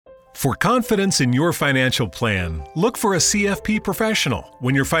For confidence in your financial plan, look for a CFP professional.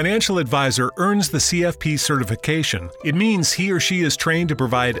 When your financial advisor earns the CFP certification, it means he or she is trained to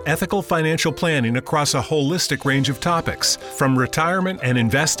provide ethical financial planning across a holistic range of topics, from retirement and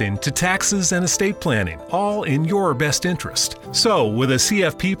investing to taxes and estate planning, all in your best interest. So, with a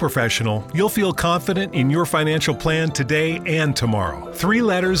CFP professional, you'll feel confident in your financial plan today and tomorrow. 3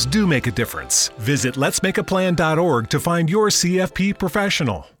 letters do make a difference. Visit letsmakeaplan.org to find your CFP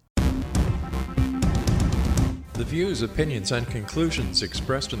professional. The views, opinions, and conclusions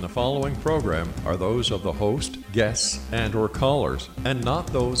expressed in the following program are those of the host, guests, and/or callers, and not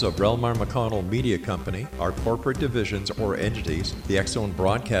those of Relmar McConnell Media Company, our corporate divisions or entities, the X-Zone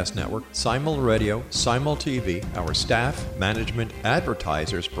Broadcast Network, Simul Radio, Simul TV, our staff, management,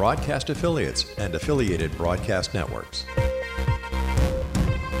 advertisers, broadcast affiliates, and affiliated broadcast networks.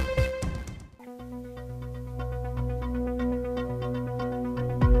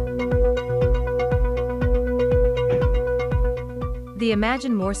 The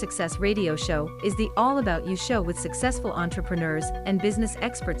Imagine More Success radio show is the all-about-you show with successful entrepreneurs and business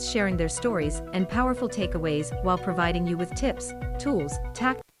experts sharing their stories and powerful takeaways while providing you with tips, tools,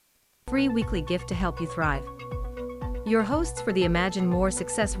 tactics, free weekly gift to help you thrive. Your hosts for the Imagine More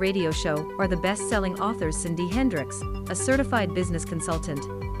Success radio show are the best-selling authors Cindy Hendricks, a certified business consultant,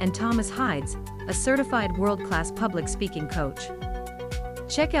 and Thomas Hides, a certified world-class public speaking coach.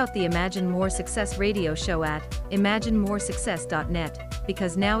 Check out the Imagine More Success radio show at imaginemoresuccess.net,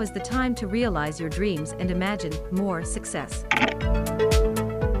 because now is the time to realize your dreams and imagine more success.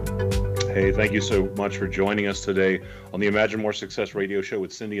 Hey, thank you so much for joining us today on the Imagine More Success radio show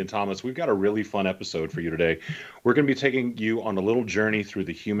with Cindy and Thomas. We've got a really fun episode for you today. We're going to be taking you on a little journey through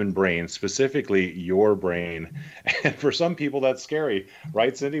the human brain, specifically your brain. And for some people, that's scary.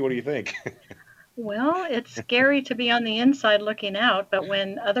 Right, Cindy? What do you think? Well, it's scary to be on the inside looking out, but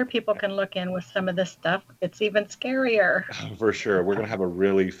when other people can look in with some of this stuff, it's even scarier. For sure. We're going to have a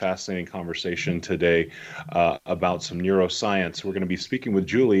really fascinating conversation today about some neuroscience. We're going to be speaking with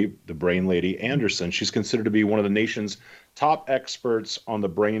Julie, the brain lady Anderson. She's considered to be one of the nation's top experts on the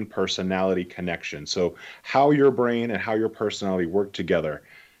brain personality connection. So how your brain and how your personality work together.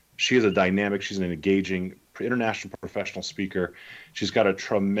 She is she's an engaging international professional speaker. She's got a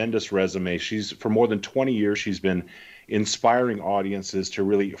tremendous resume. For more than 20 years, she's been inspiring audiences to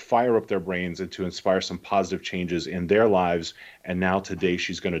really fire up their brains and to inspire some positive changes in their lives. And now today,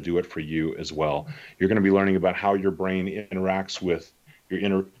 she's going to do it for you as well. You're going to be learning about how your brain interacts with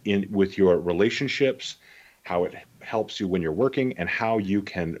with your relationships, how it helps you when you're working, and how you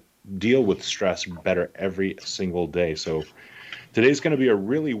can deal with stress better every single day. So today's going to be a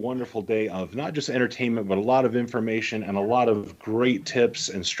really wonderful day of not just entertainment, but a lot of information and a lot of great tips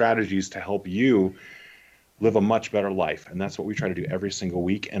and strategies to help you live a much better life. And that's what we try to do every single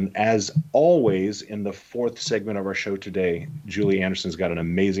week. And as always, in the 4th segment of our show today, Julie Anderson's got an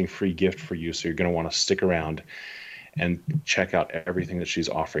amazing free gift for you. So you're going to want to stick around and check out everything that she's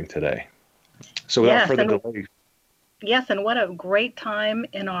offering today. So without further delay. Yes, and what a great time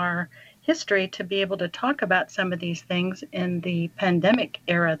in our history to be able to talk about some of these things in the pandemic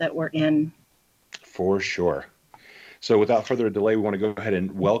era that we're in. For sure. So without further delay, we want to go ahead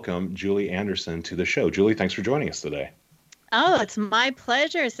and welcome Julie Anderson to the show. Julie, thanks for joining us today. Oh, it's my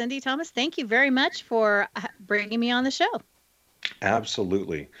pleasure, Cindy Thomas. Thank you very much for bringing me on the show.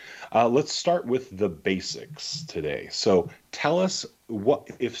 Absolutely. Let's start with the basics today. So tell us, what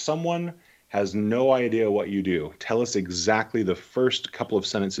if someone has no idea what you do, tell us exactly the first couple of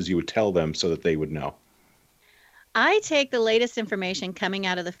sentences you would tell them so that they would know. I take the latest information coming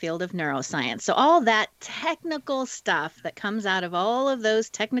out of the field of neuroscience. So all that technical stuff that comes out of all of those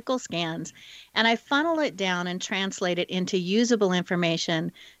technical scans, and I funnel it down and translate it into usable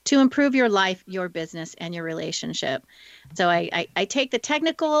information to improve your life, your business, and your relationship. So I take the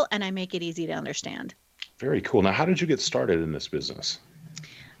technical and I make it easy to understand. Very cool. Now, how did you get started in this business?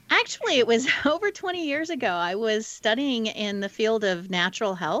 Actually, it was over 20 years ago. I was studying in the field of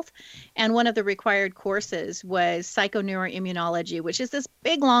natural health, and one of the required courses was psychoneuroimmunology, which is this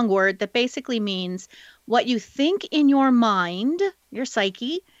big, long word that basically means what you think in your mind, your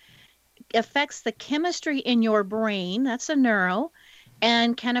psyche, affects the chemistry in your brain, that's a neuro,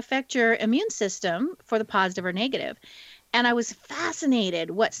 and can affect your immune system for the positive or negative. And I was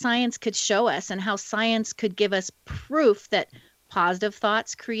fascinated what science could show us and how science could give us proof that positive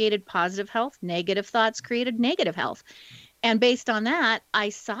thoughts created positive health, negative thoughts created negative health. And based on that, I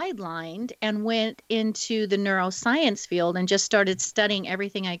sidelined and went into the neuroscience field and just started studying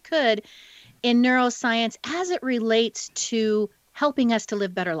everything I could in neuroscience as it relates to helping us to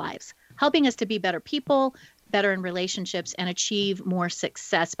live better lives, helping us to be better people, better in relationships and achieve more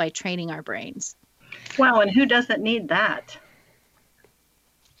success by training our brains. Wow, and who doesn't need that?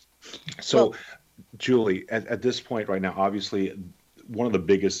 So, Julie, at this point right now, obviously, one of the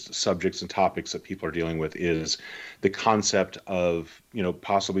biggest subjects and topics that people are dealing with is the concept of,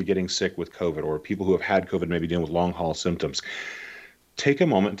 possibly getting sick with COVID, or people who have had COVID maybe dealing with long haul symptoms. Take a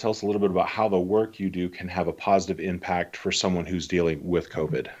moment and tell us a little bit about how the work you do can have a positive impact for someone who's dealing with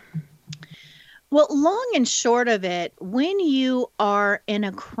COVID. Well, long and short of it, when you are in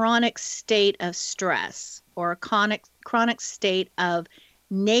a chronic state of stress or a chronic state of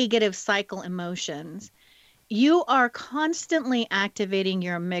negative cycle emotions, you are constantly activating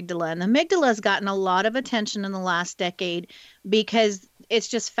your amygdala. And the amygdala has gotten a lot of attention in the last decade because it's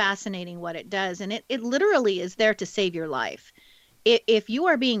just fascinating what it does. And it literally is there to save your life. If you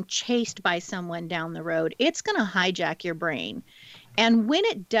are being chased by someone down the road, it's going to hijack your brain. And when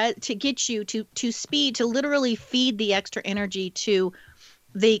it does, to get you to speed, to literally feed the extra energy to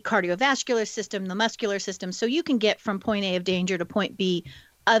the cardiovascular system, the muscular system, so you can get from point A of danger to point B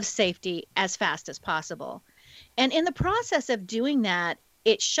of safety as fast as possible. And in the process of doing that,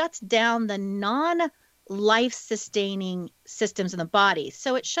 it shuts down the non-life sustaining systems in the body.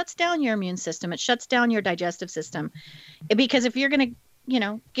 So it shuts down your immune system. It shuts down your digestive system. Because if you're going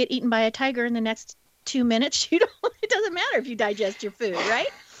to, get eaten by a tiger in the next 2 minutes, it doesn't matter if you digest your food, right?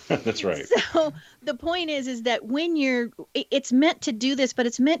 That's right. So the point is that when it's meant to do this, but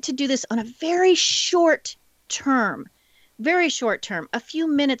it's meant to do this on a very short term. Very short term. A few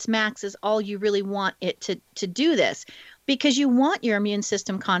minutes max is all you really want it to do this, because you want your immune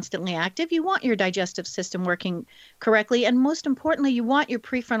system constantly active. You want your digestive system working correctly. And most importantly, you want your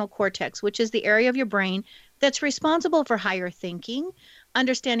prefrontal cortex, which is the area of your brain that's responsible for higher thinking,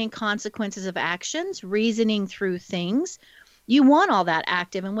 understanding consequences of actions, reasoning through things. You want all that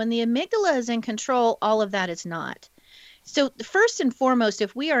active. And when the amygdala is in control, all of that is not. So first and foremost,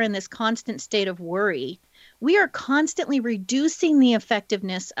 if we are in this constant state of worry, we are constantly reducing the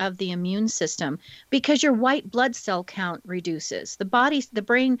effectiveness of the immune system because your white blood cell count reduces. The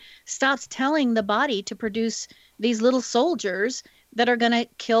brain stops telling the body to produce these little soldiers that are going to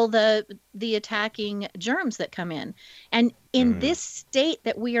kill the attacking germs that come in. And in this state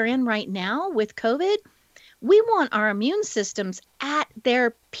that we are in right now with COVID, we want our immune systems at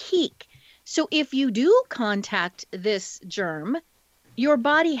their peak. So if you do contact this germ, your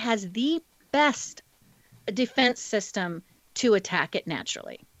body has the best defense system to attack it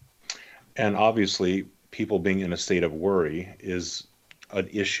naturally. And obviously, people being in a state of worry is an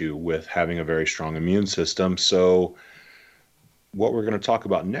issue with having a very strong immune system. So what we're going to talk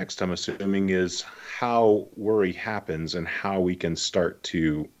about next, I'm assuming, is how worry happens and how we can start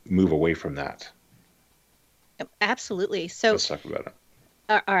to move away from that. Absolutely. So let's talk about it.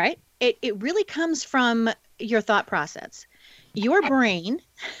 All right. It really comes from your thought process. Your brain,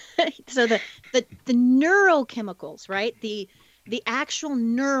 so the neurochemicals, right? The actual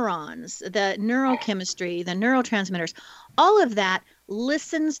neurons, the neurochemistry, the neurotransmitters, all of that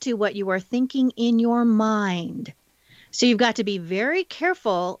listens to what you are thinking in your mind. So you've got to be very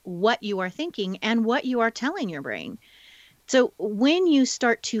careful what you are thinking and what you are telling your brain. So when you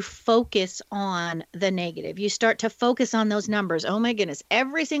start to focus on the negative, you start to focus on those numbers. Oh my goodness,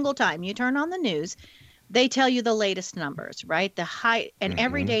 every single time you turn on the news, they tell you the latest numbers, right? The high, and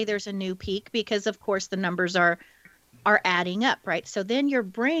every day there's a new peak because of course the numbers are adding up, right? So then your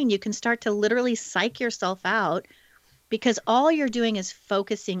brain, you can start to literally psych yourself out because all you're doing is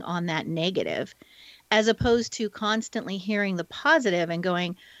focusing on that negative as opposed to constantly hearing the positive and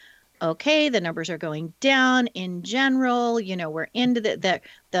going, okay, the numbers are going down in general, we're into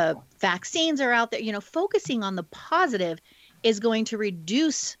the vaccines are out there, focusing on the positive is going to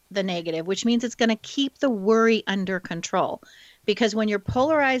reduce the negative, which means it's going to keep the worry under control. Because when you're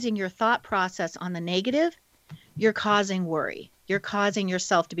polarizing your thought process on the negative, you're causing worry. You're causing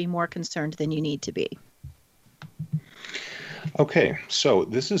yourself to be more concerned than you need to be. Okay, so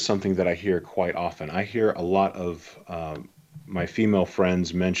this is something that I hear quite often. I hear a lot of my female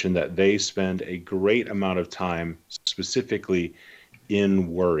friends mention that they spend a great amount of time specifically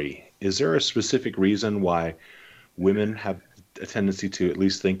in worry. Is there a specific reason why women have a tendency to at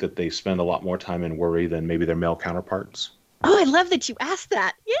least think that they spend a lot more time in worry than maybe their male counterparts? Oh, I love that you asked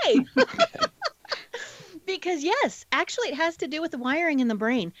that. Yay. Because yes, actually it has to do with the wiring in the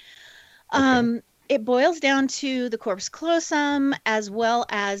brain. Okay. It boils down to the corpus callosum as well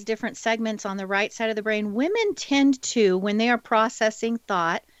as different segments on the right side of the brain. Women tend to, when they are processing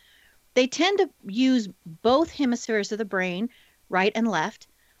thought, they tend to use both hemispheres of the brain, right and left,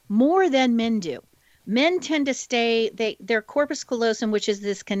 more than men do. Men tend to stay, their corpus callosum, which is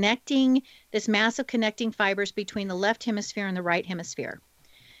this massive connecting fibers between the left hemisphere and the right hemisphere.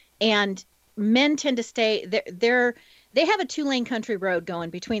 And men tend to stay, they have a 2-lane country road going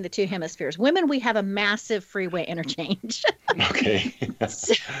between the two hemispheres. Women, we have a massive freeway interchange. Okay.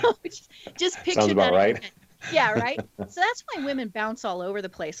 So just picture Sounds about that. right. Yeah, right. So that's why women bounce all over the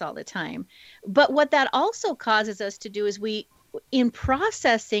place all the time. But what that also causes us to do is in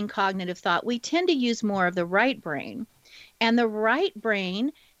processing cognitive thought, we tend to use more of the right brain. And the right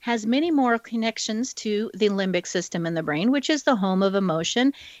brain has many more connections to the limbic system in the brain, which is the home of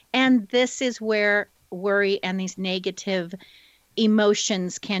emotion. And this is where worry and these negative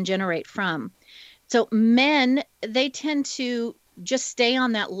emotions can generate from. So men, they tend to just stay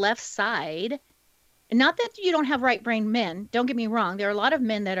on that left side. Not that you don't have right brain men. Don't get me wrong. There are a lot of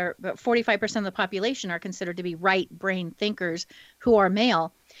men that are, 45% of the population are considered to be right brain thinkers who are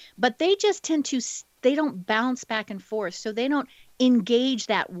male, but they just tend to, they don't bounce back and forth. So they don't engage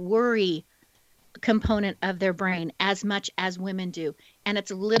that worry component of their brain as much as women do. And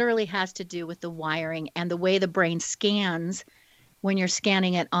it literally has to do with the wiring and the way the brain scans when you're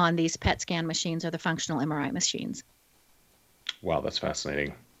scanning it on these PET scan machines or the functional MRI machines. Wow, that's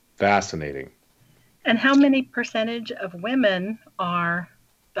fascinating. Fascinating. And how many percentage of women are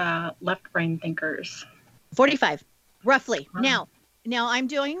the left brain thinkers? 45, roughly. Wow. Now I'm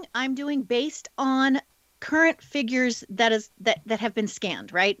doing based on current figures that have been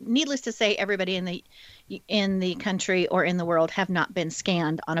scanned, right? Needless to say, everybody in the country or in the world have not been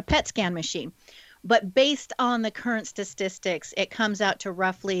scanned on a PET scan machine. But based on the current statistics, it comes out to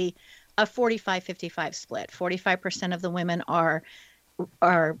roughly a 45-55 split. 45% of the women are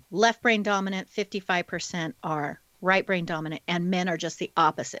left brain dominant, 55% are right brain dominant, and men are just the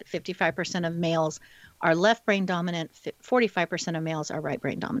opposite. 55% of males are left brain dominant, 45% of males are right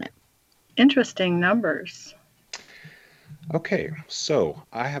brain dominant. Interesting numbers. Okay, so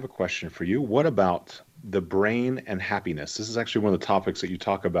I have a question for you. What about the brain and happiness? This is actually one of the topics that you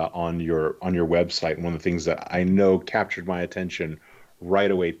talk about on your website, and one of the things that I know captured my attention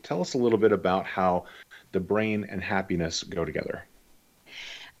right away. Tell us a little bit about how the brain and happiness go together.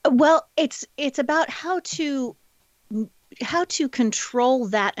 Well, it's about how to control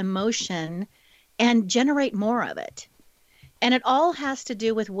that emotion and generate more of it. And it all has to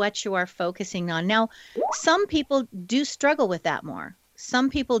do with what you are focusing on. Now, some people do struggle with that more.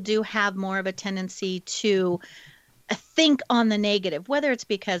 Some people do have more of a tendency to think on the negative, whether it's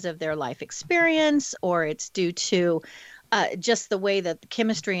because of their life experience or it's due to just the way that the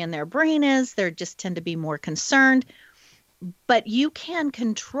chemistry in their brain is. They just tend to be more concerned. But you can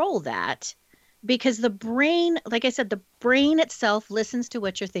control that because the brain, like I said, the brain itself listens to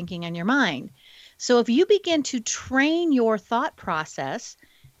what you're thinking in your mind. So if you begin to train your thought process,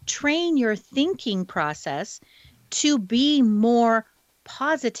 train your thinking process to be more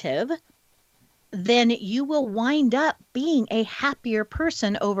positive, then you will wind up being a happier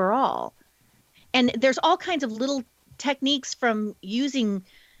person overall. And there's all kinds of little techniques, from using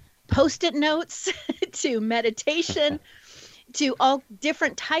Post-it notes to meditation to all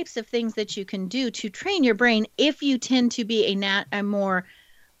different types of things that you can do to train your brain if you tend to be a more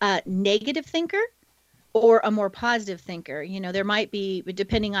negative thinker or a more positive thinker. You know, there might be,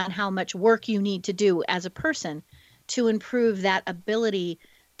 depending on how much work you need to do as a person to improve that ability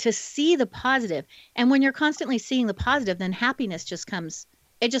to see the positive. And when you're constantly seeing the positive, then happiness just comes,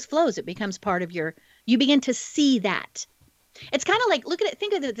 it just flows. It becomes part of you begin to see that. It's kind of like,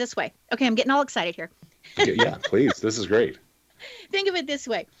 think of it this way. Okay, I'm getting all excited here. Yeah, please. This is great. Think of it this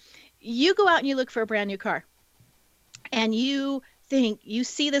way. You go out and you look for a brand new car, and you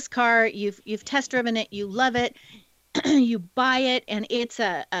see this car, you've test driven it, you love it, you buy it, and it's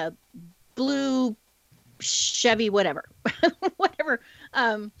a blue Chevy, whatever,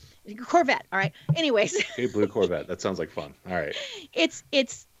 Corvette. All right. Anyways. Okay, blue Corvette. That sounds like fun. All right. It's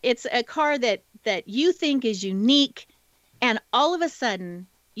a car that you think is unique, and all of a sudden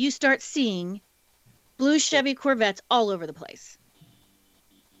you start seeing blue Chevy Corvettes all over the place,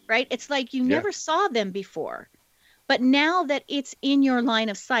 right? It's like you never saw them before, but now that it's in your line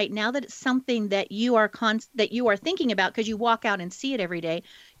of sight, now that it's something that you are thinking about because you walk out and see it every day,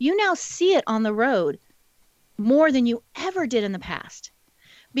 you now see it on the road more than you ever did in the past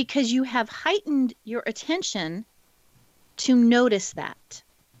because you have heightened your attention to notice that.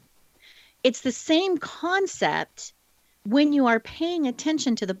 It's the same concept when you are paying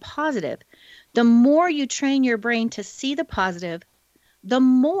attention to the positive. The more you train your brain to see the positive, the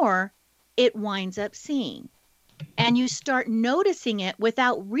more it winds up seeing. And you start noticing it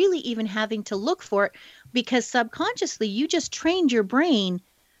without really even having to look for it, because subconsciously you just trained your brain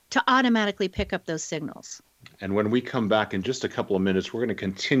to automatically pick up those signals. And when we come back in just a couple of minutes, we're going to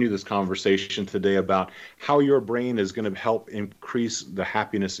continue this conversation today about how your brain is going to help increase the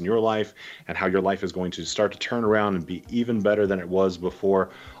happiness in your life and how your life is going to start to turn around and be even better than it was before.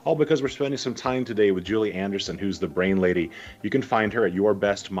 All because we're spending some time today with Julie Anderson, who's the Brain Lady. You can find her at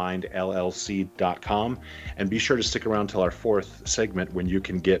yourbestmindllc.com. And be sure to stick around till our fourth segment when you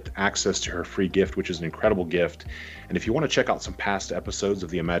can get access to her free gift, which is an incredible gift. And if you want to check out some past episodes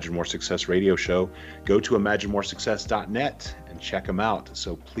of the Imagine More Success radio show, go to imaginemoresuccess.net and check them out.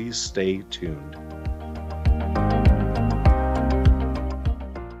 So please stay tuned.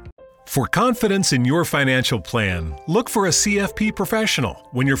 For confidence in your financial plan, look for a CFP professional.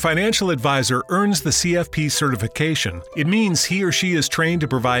 When your financial advisor earns the CFP certification, it means he or she is trained to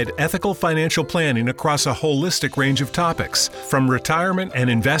provide ethical financial planning across a holistic range of topics, from retirement and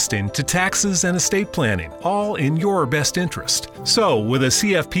investing to taxes and estate planning, all in your best interest. So, with a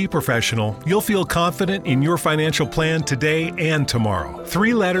CFP professional, you'll feel confident in your financial plan today and tomorrow.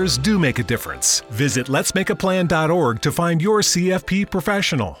 3 letters do make a difference. Visit letsmakeaplan.org to find your CFP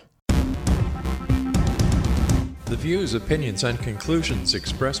professional. The views, opinions, and conclusions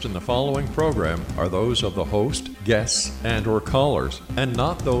expressed in the following program are those of the host, guests, and/or callers, and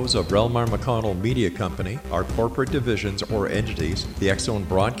not those of Relmar McConnell Media Company, our corporate divisions or entities, the X-Zone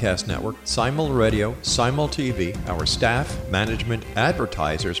Broadcast Network, Simul Radio, Simul TV, our staff, management,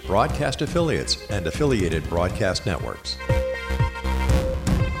 advertisers, broadcast affiliates, and affiliated broadcast networks.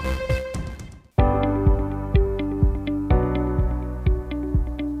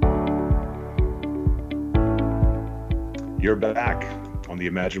 You're back on the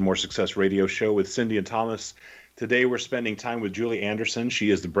Imagine More Success radio show with Cindy and Thomas. Today we're spending time with Julie Anderson.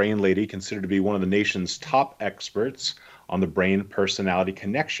 She is the Brain Lady, considered to be one of the nation's top experts on the brain-personality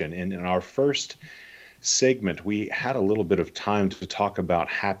connection. And in our first segment, we had a little bit of time to talk about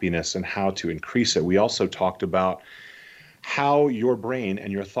happiness and how to increase it. We also talked about how your brain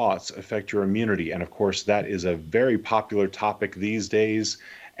and your thoughts affect your immunity. And of course, that is a very popular topic these days,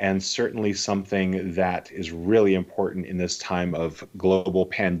 and certainly something that is really important in this time of global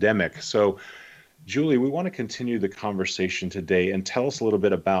pandemic. So, Julie, we want to continue the conversation today and tell us a little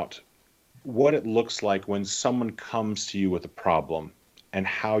bit about what it looks like when someone comes to you with a problem and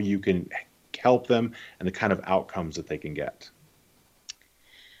how you can help them and the kind of outcomes that they can get.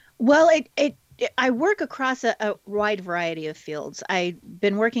 Well, I work across a wide variety of fields. I've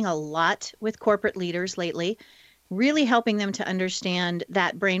been working a lot with corporate leaders lately, really helping them to understand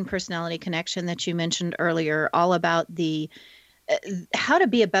that brain personality connection that you mentioned earlier, all about the how to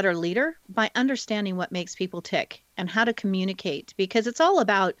be a better leader by understanding what makes people tick and how to communicate, because it's all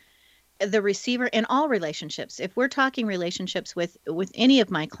about the receiver in all relationships. If we're talking relationships with any of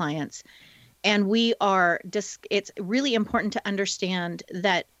my clients, and it's really important to understand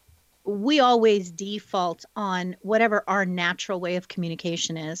that we always default on whatever our natural way of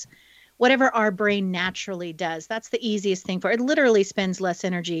communication is. Whatever our brain naturally does, that's the easiest thing for it. It literally spends less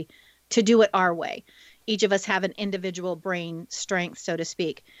energy to do it our way. Each of us have an individual brain strength, so to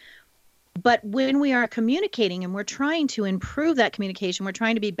speak. But when we are communicating and we're trying to improve that communication, we're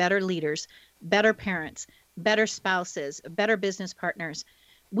trying to be better leaders, better parents, better spouses, better business partners,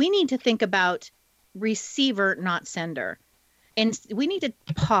 we need to think about receiver, not sender. And we need to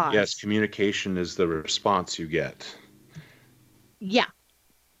pause. Yes, communication is the response you get. Yeah.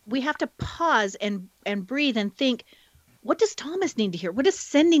 We have to pause and breathe and think, what does Thomas need to hear? What does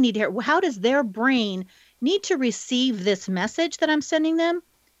Cindy need to hear? How does their brain need to receive this message that I'm sending them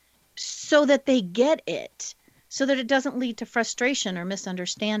so that they get it, so that it doesn't lead to frustration or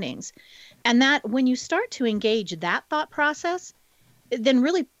misunderstandings? And that when you start to engage that thought process, then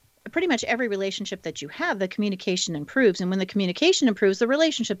really pretty much every relationship that you have, the communication improves. And when the communication improves, the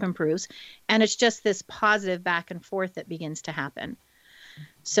relationship improves. And it's just this positive back and forth that begins to happen.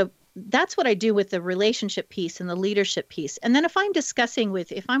 So that's what I do with the relationship piece and the leadership piece. And then if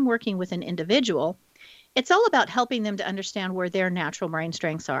I'm working with an individual, it's all about helping them to understand where their natural brain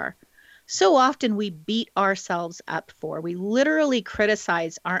strengths are. So often we beat ourselves up we literally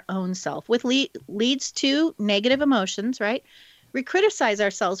criticize our own self, which leads to negative emotions, right? We criticize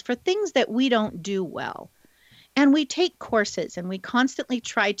ourselves for things that we don't do well. And we take courses and we constantly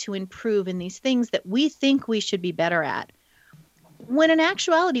try to improve in these things that we think we should be better at. When in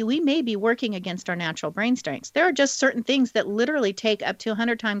actuality, we may be working against our natural brain strengths. There are just certain things that literally take up to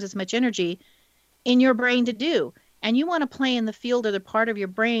 100 times as much energy in your brain to do. And you want to play in the field or the part of your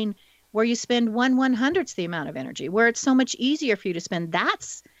brain where you spend 1/100th the amount of energy, where it's so much easier for you to spend.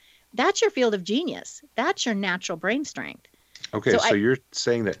 That's your field of genius. That's your natural brain strength. Okay, so you're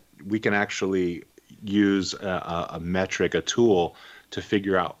saying that we can actually use a metric, a tool, to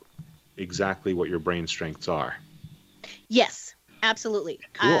figure out exactly what your brain strengths are. Yes, absolutely.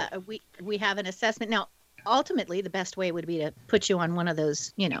 Cool. We have an assessment. Now, ultimately, the best way would be to put you on one of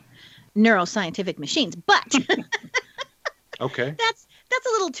those, neuroscientific machines. But Okay. that's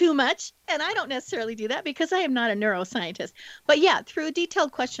a little too much, and I don't necessarily do that because I am not a neuroscientist. But yeah, through a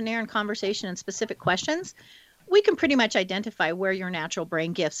detailed questionnaire and conversation and specific questions, we can pretty much identify where your natural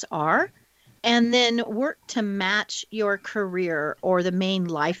brain gifts are and then work to match your career or the main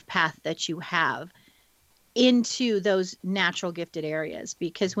life path that you have into those natural gifted areas.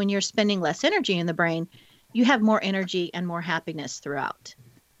 Because when you're spending less energy in the brain, you have more energy and more happiness throughout.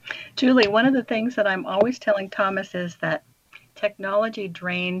 Julie, one of the things that I'm always telling Thomas is that technology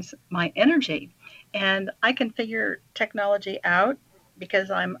drains my energy. And I can figure technology out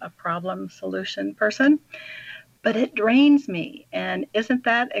because I'm a problem solution person, but it drains me. And isn't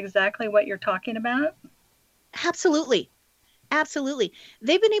that exactly what you're talking about? Absolutely. Absolutely.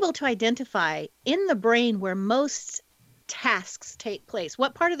 They've been able to identify in the brain where most tasks take place,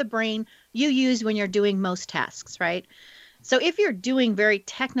 what part of the brain you use when you're doing most tasks, right? So if you're doing very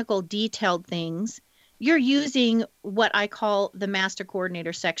technical, detailed things, you're using what I call the master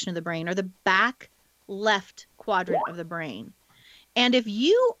coordinator section of the brain, or the back left quadrant of the brain. And if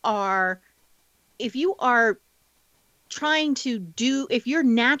you are if you're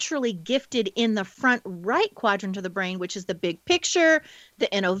naturally gifted in the front right quadrant of the brain, which is the big picture,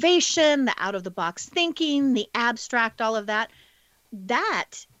 the innovation, the out of the box thinking, the abstract, all of that,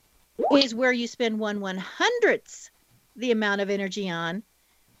 that is where you spend 1/100th the amount of energy on.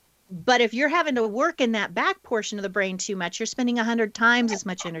 But if you're having to work in that back portion of the brain too much, you're spending 100 times as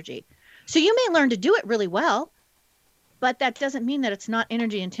much energy. So you may learn to do it really well, but that doesn't mean that it's not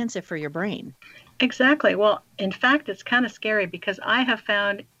energy intensive for your brain. Exactly. Well, in fact, it's kind of scary because I have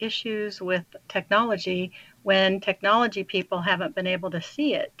found issues with technology when technology people haven't been able to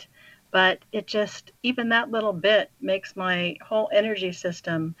see it. But it just, even that little bit makes my whole energy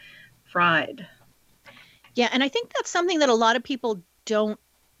system fried. Yeah, and I think that's something that a lot of people don't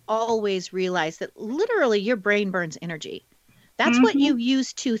always realize, that literally your brain burns energy. That's what Mm-hmm. you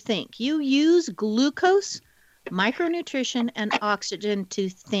use to think. You use glucose, micronutrition, and oxygen to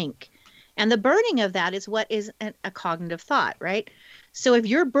think. And the burning of that is what is a cognitive thought, right? So if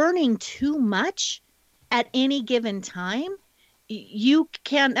you're burning too much at any given time,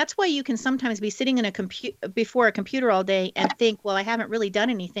 that's why you can sometimes be sitting in before a computer all day and think, well, I haven't really done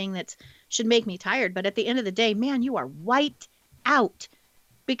anything that should make me tired. But at the end of the day, man, you are wiped out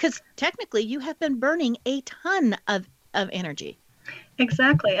because technically you have been burning a ton of energy.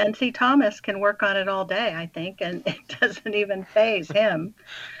 Exactly. And see, Thomas can work on it all day, I think, and it doesn't even faze him.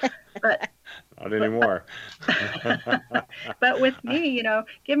 But Not anymore. but with me,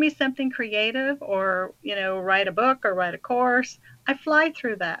 give me something creative or, write a book or write a course. I fly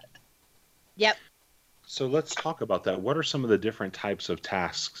through that. Yep. So let's talk about that. What are some of the different types of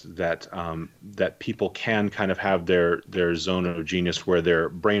tasks that that people can kind of have their zone of genius where their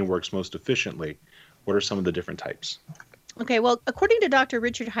brain works most efficiently? What are some of the different types? Okay, well, according to Dr.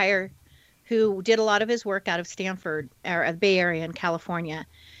 Richard Heyer, who did a lot of his work out of Stanford or the Bay Area in California,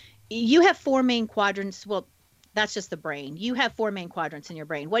 you have four main quadrants. Well, that's just the brain. You have four main quadrants in your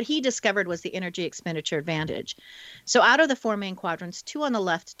brain. What he discovered was the energy expenditure advantage. So out of the four main quadrants, two on the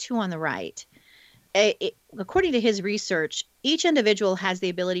left, two on the right. According to his research, each individual has the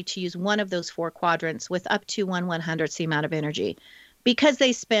ability to use one of those four quadrants with up to 1/100th the amount of energy because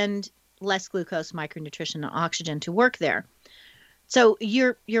they spend less glucose, micronutrition, and oxygen to work there. So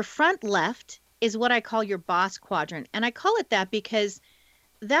your front left is what I call your boss quadrant. And I call it that because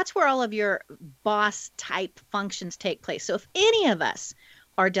that's where all of your boss type functions take place. So if any of us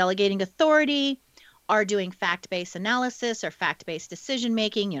are delegating authority, are doing fact-based analysis or fact-based decision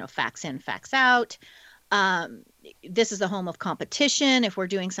making, facts in, facts out. This is the home of competition. If we're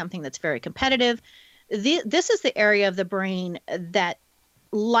doing something that's very competitive, this is the area of the brain that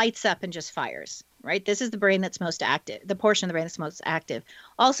lights up and just fires, right? This is the brain that's most active, the portion of the brain that's most active.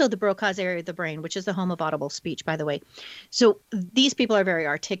 Also the Broca's area of the brain, which is the home of audible speech, by the way. So these people are very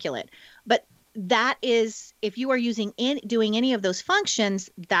articulate. But that is, if you are doing any of those functions,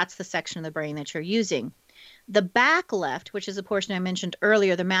 that's the section of the brain that you're using. The back left, which is the portion I mentioned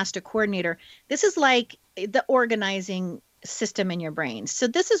earlier, the master coordinator, this is like the organizing system in your brain. So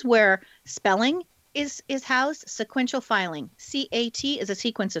this is where spelling is housed, sequential filing. CAT is a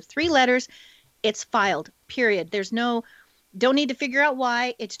sequence of 3 letters. It's filed, period. Don't need to figure out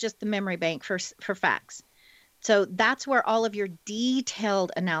why. It's just the memory bank for facts. So that's where all of your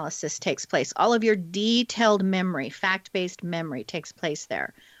detailed analysis takes place. All of your detailed memory, fact-based memory takes place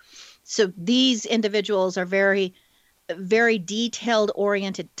there. So these individuals are very very detailed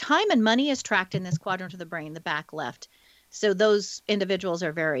oriented. Time and money is tracked in this quadrant of the brain, the back left. So those individuals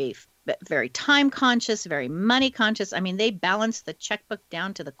are very, very time conscious, very money conscious. I mean, they balance the checkbook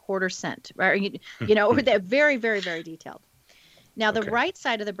down to the quarter cent, right? They're very, very, very detailed. Now, the right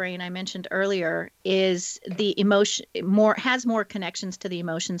side of the brain I mentioned earlier is the has more connections to the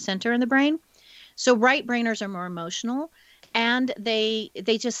emotion center in the brain. So right brainers are more emotional, and they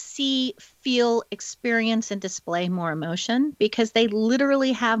just see, feel, experience, and display more emotion because they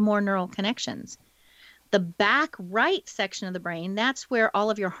literally have more neural connections. The back right section of the brain, that's where all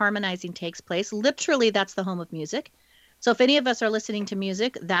of your harmonizing takes place. Literally, that's the home of music. So if any of us are listening to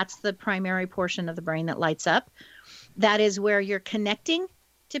music, that's the primary portion of the brain that lights up. That is where your connecting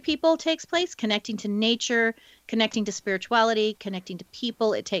to people takes place, connecting to nature, connecting to spirituality, connecting to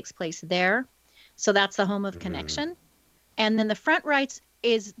people. It takes place there. So that's the home of connection. And then the front right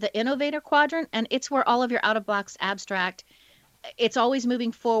is the innovator quadrant, and it's where all of your out-of-box abstract, it's always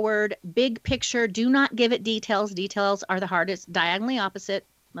moving forward, big picture. Do not give it details. Details are the hardest, diagonally opposite,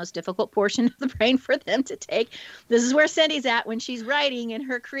 most difficult portion of the brain for them to take. This is where Cindy's at when she's writing in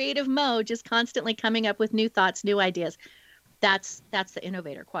her creative mode, just constantly coming up with new thoughts, new ideas. That's the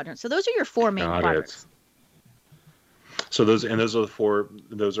innovator quadrant. So those are your four main quadrants. So those are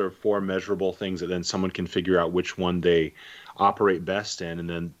four measurable things that then someone can figure out which one they operate best in,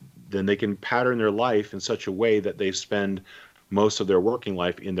 and then they can pattern their life in such a way that they spend most of their working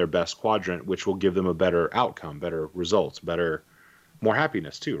life in their best quadrant, which will give them a better outcome, better results, more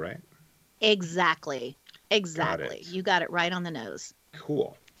happiness too, right? Exactly. You got it right on the nose.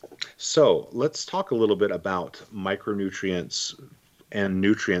 Cool. So let's talk a little bit about micronutrients and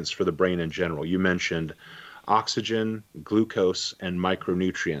nutrients for the brain in general. You mentioned oxygen, glucose, and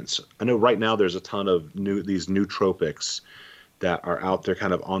micronutrients. I know right now there's a ton of these nootropics that are out there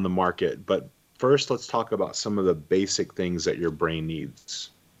kind of on the market, but first, let's talk about some of the basic things that your brain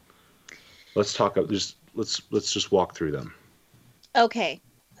needs. Let's just walk through them. Okay.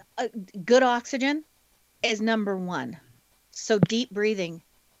 Good oxygen is number one. So deep breathing.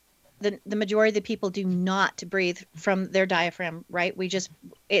 The majority of the people do not breathe from their diaphragm, right?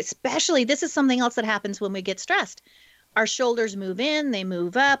 Especially, this is something else that happens when we get stressed. Our shoulders move in, they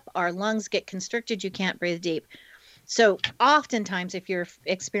move up, our lungs get constricted, you can't breathe deep. So oftentimes, if you're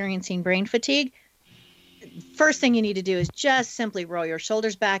experiencing brain fatigue, first thing you need to do is just simply roll your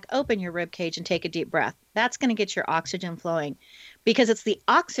shoulders back, open your rib cage, and take a deep breath. That's going to get your oxygen flowing, because it's the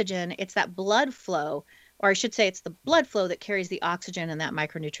oxygen, it's that blood flow, or I should say it's the blood flow that carries the oxygen and that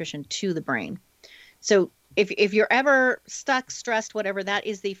micronutrition to the brain. So if you're ever stuck, stressed, whatever, that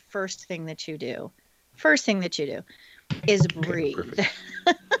is the first thing that you do. First thing that you do is breathe.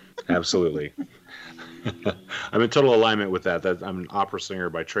 Absolutely. I'm in total alignment with that. I'm an opera singer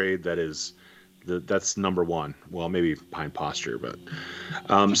by trade. That's number one. Well, maybe behind posture, but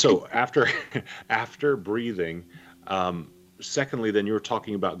so after breathing, secondly, then you were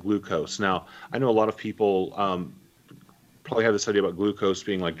talking about glucose. Now, I know a lot of people probably have this idea about glucose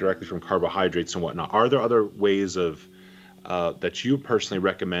being like directly from carbohydrates and whatnot. Are there other ways of that you personally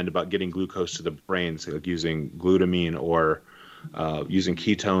recommend about getting glucose to the brain, so like using glutamine or using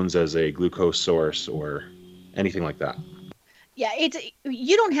ketones as a glucose source or anything like that? Yeah,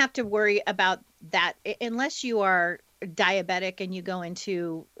 you don't have to worry about that unless you are diabetic and you go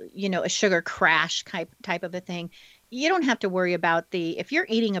into, a sugar crash type of a thing. You don't have to worry about if you're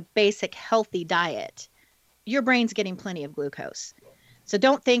eating a basic healthy diet, your brain's getting plenty of glucose. So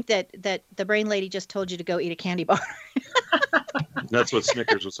don't think that the brain lady just told you to go eat a candy bar. That's what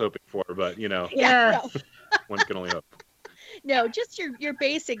Snickers was hoping for, but Yeah. One can only hope. No, just your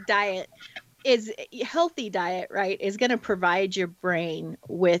basic diet is healthy diet, right? Is going to provide your brain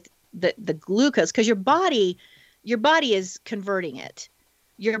with the glucose, because your body is converting it.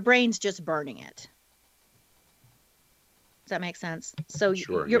 Your brain's just burning it. Does that make sense? So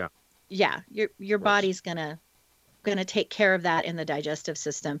sure, your body's gonna take care of that in the digestive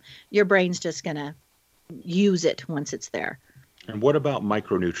system. Your brain's just gonna use it once it's there. And what about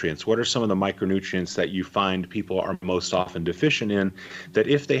micronutrients? What are some of the micronutrients that you find people are most often deficient in, that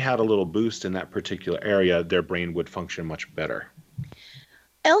if they had a little boost in that particular area, their brain would function much better?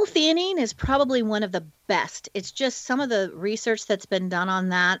 L-theanine is probably one of the best. It's just some of the research that's been done on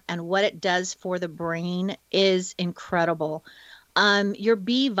that and what it does for the brain is incredible. Your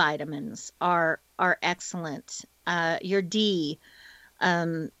B vitamins are excellent. Your D,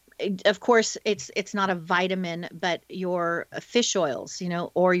 of course, it's not a vitamin, but your fish oils,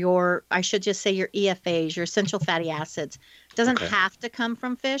 or I should just say your EFAs, your essential fatty acids. It doesn't have to come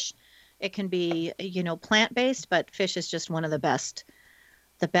from fish. It can be, plant-based, but fish is just one of the best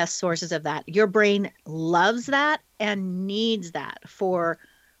the best sources of that. Your brain loves that and needs that for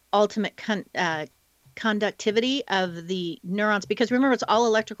ultimate conductivity of the neurons, because remember, it's all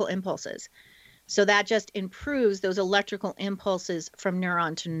electrical impulses. So that just improves those electrical impulses from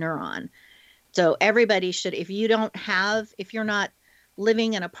neuron to neuron. So everybody should, if you're not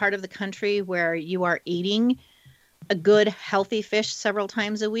living in a part of the country where you are eating a good, healthy fish several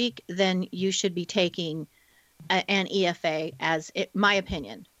times a week, then you should be taking an EFA my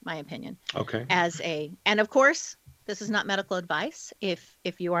opinion. Okay. And of course, this is not medical advice. If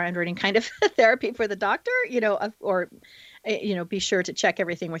you are under any kind of therapy for the doctor, be sure to check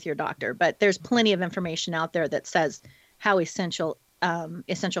everything with your doctor. But there's plenty of information out there that says how essential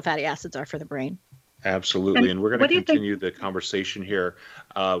fatty acids are for the brain. Absolutely. And we're going to continue the conversation here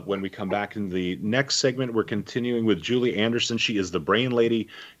when we come back in the next segment. We're continuing with Julie Anderson. She is the Brain Lady.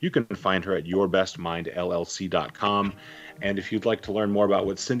 You can find her at yourbestmindllc.com. And if you'd like to learn more about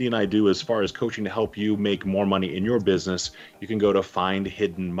what Cindy and I do as far as coaching to help you make more money in your business, you can go to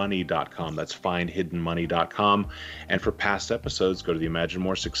findhiddenmoney.com. That's findhiddenmoney.com. And for past episodes, go to the Imagine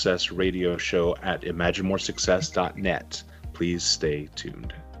More Success radio show at imaginemoresuccess.net. Please stay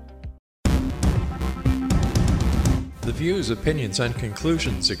tuned. The views, opinions, and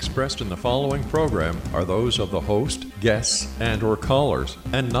conclusions expressed in the following program are those of the host, guests, and/or callers,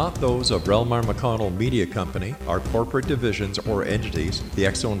 and not those of Relmar McConnell Media Company, our corporate divisions or entities, the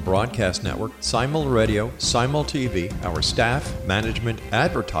X-Zone Broadcast Network, Simul Radio, Simul TV, our staff, management,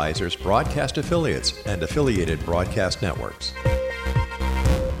 advertisers, broadcast affiliates, and affiliated broadcast networks.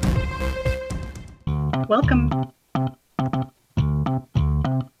 Welcome.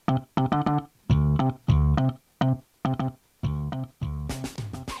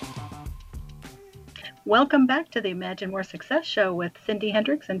 Welcome back to the Imagine More Success show with Cindy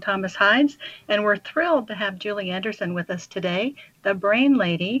Hendricks and Thomas Hides, and we're thrilled to have Julie Anderson with us today, the Brain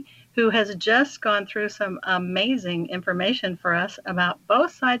Lady, who has just gone through some amazing information for us about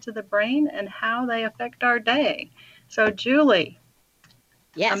both sides of the brain and how they affect our day. So Julie,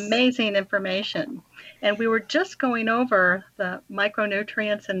 yes, amazing information. And we were just going over the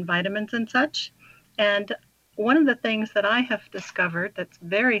micronutrients and vitamins and such, and one of the things that I have discovered that's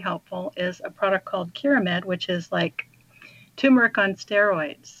very helpful is a product called Curamed, which is like turmeric on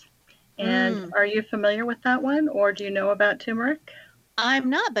steroids. And Are you familiar with that one, or do you know about turmeric? I'm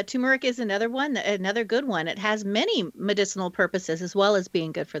not, but turmeric is another good one. It has many medicinal purposes as well as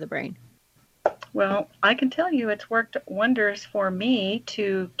being good for the brain. Well, I can tell you it's worked wonders for me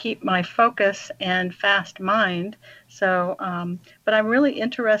to keep my focus and fast mind. So, but I'm really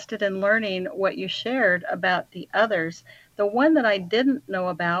interested in learning what you shared about the others. The one that I didn't know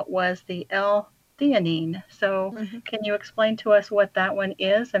about was the L-theanine. So can you explain to us what that one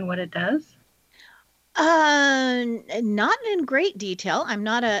is and what it does? Not in great detail. I'm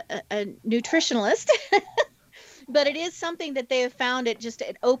not a nutritionalist. But it is something that they have found. It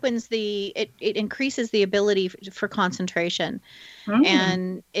increases the ability for concentration.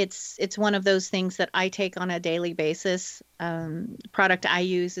 And it's one of those things that I take on a daily basis. Product I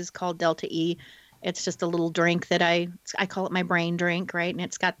use is called Delta E. It's just a little drink that I call it my brain drink, right? And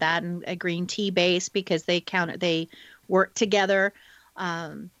it's got that and a green tea base because they work together.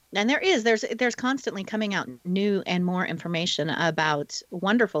 And there's constantly coming out new and more information about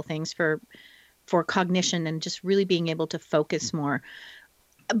wonderful things for cognition and just really being able to focus more.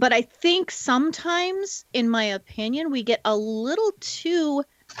 But I think sometimes, in my opinion, we get a little too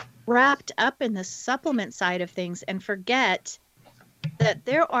wrapped up in the supplement side of things and forget that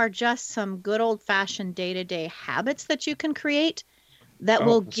there are just some good old-fashioned day-to-day habits that you can create that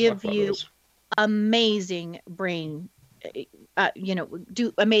will give you amazing brain,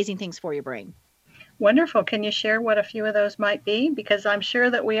 do amazing things for your brain. Wonderful. Can you share what a few of those might be? Because I'm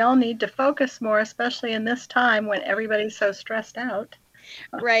sure that we all need to focus more, especially in this time when everybody's so stressed out.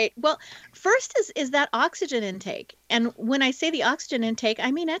 Right. Well, first is that oxygen intake. And when I say the oxygen intake,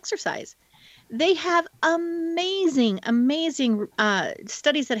 I mean exercise. They have amazing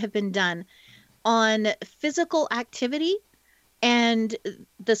studies that have been done on physical activity and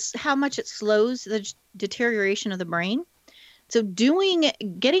how much it slows the deterioration of the brain. So getting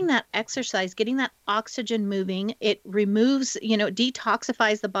that exercise, getting that oxygen moving, it removes,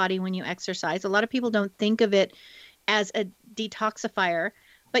 detoxifies the body when you exercise. A lot of people don't think of it as a detoxifier,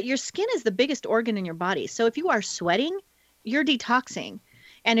 but your skin is the biggest organ in your body. So if you are sweating, you're detoxing.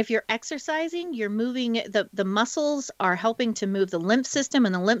 And if you're exercising, you're moving, the muscles are helping to move the lymph system,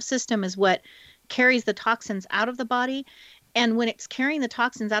 and the lymph system is what carries the toxins out of the body. And when it's carrying the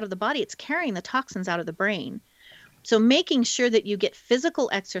toxins out of the body, it's carrying the toxins out of the brain. So making sure that you get physical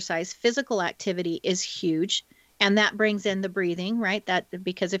exercise, physical activity is huge. And that brings in the breathing, right? That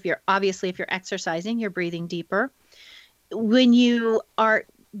because if you're exercising, you're breathing deeper. When you are,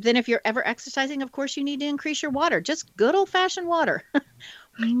 then if you're ever exercising, of course, you need to increase your water, just good old fashioned water.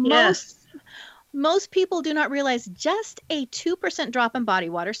 Yes. Most people do not realize just a 2% drop in body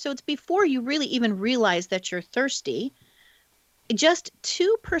water. So it's before you really even realize that you're thirsty. Just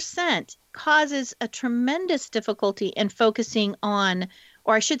 2% causes a tremendous difficulty in focusing on,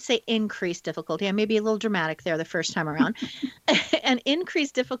 or I should say increased difficulty. I may be a little dramatic there the first time around. An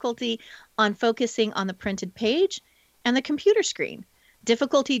increased difficulty on focusing on the printed page and the computer screen,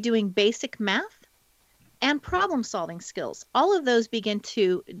 difficulty doing basic math and problem solving skills. All of those begin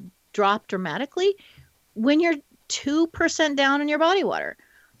to drop dramatically when you're 2% down in your body water.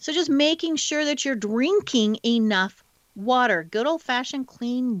 So just making sure that you're drinking enough water, good old fashioned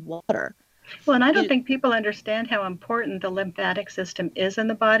clean water. Well, and I don't think people understand how important the lymphatic system is in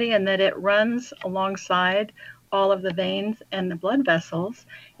the body, and that it runs alongside all of the veins and the blood vessels.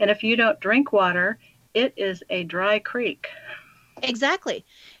 And if you don't drink water, it is a dry creek. Exactly.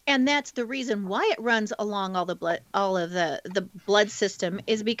 And that's the reason why it runs along all of the blood system,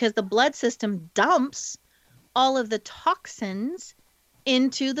 is because the blood system dumps all of the toxins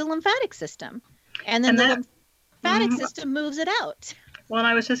into the lymphatic system. And then the lymphatic system moves it out. Well,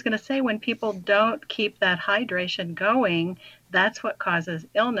 I was just going to say, when people don't keep that hydration going, that's what causes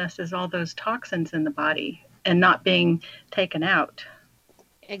illness, is all those toxins in the body and not being taken out.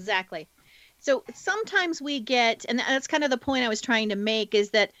 Exactly. So sometimes we get, and that's kind of the point I was trying to make, is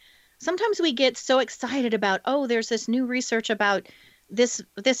that sometimes we get so excited about, oh, there's this new research about this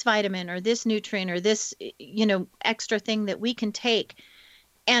vitamin or this nutrient or this, extra thing that we can take.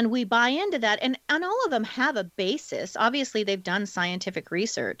 And we buy into that. And all of them have a basis. Obviously, they've done scientific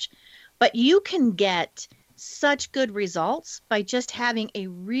research. But you can get such good results by just having a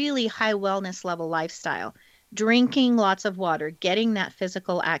really high wellness level lifestyle, drinking lots of water, getting that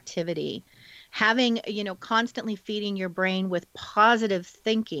physical activity, having, constantly feeding your brain with positive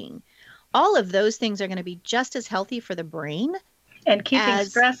thinking. All of those things are going to be just as healthy for the brain. And keeping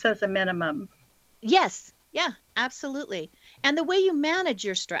stress as a minimum. Yes. Yeah, absolutely. And the way you manage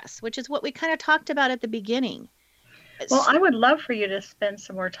your stress, which is what we kind of talked about at the beginning. Well, I would love for you to spend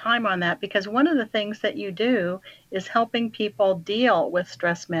some more time on that, because one of the things that you do is helping people deal with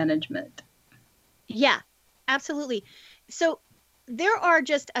stress management. Yeah, absolutely. So there are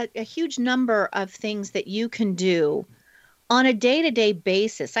just a huge number of things that you can do on a day-to-day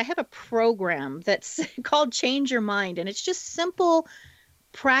basis. I have a program that's called Change Your Mind, and it's just simple,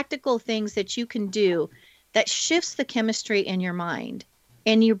 practical things that you can do that shifts the chemistry in your mind,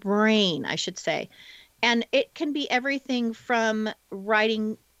 in your brain, I should say. And it can be everything from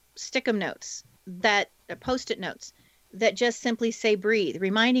writing stick-em notes, post-it notes that just simply say breathe,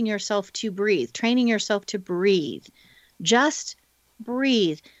 reminding yourself to breathe, training yourself to breathe. Just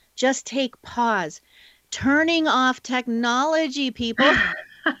breathe. Just take pause. Turning off technology, people.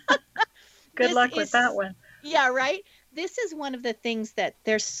 Good luck with that one. Yeah, right? This is one of the things that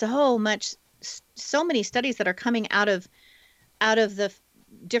there's so many studies that are coming out of the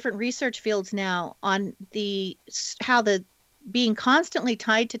different research fields now on how the being constantly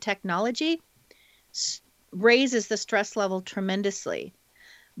tied to technology raises the stress level tremendously,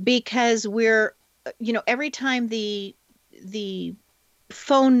 because we're, every time the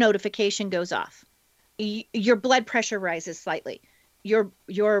phone notification goes off, your blood pressure rises slightly.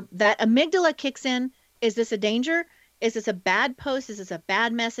 That amygdala kicks in. Is this a danger? Is this a bad post? Is this a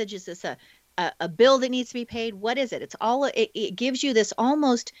bad message? Is this a bill that needs to be paid? What is it? It gives you this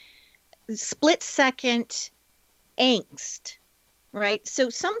almost split second angst, right? So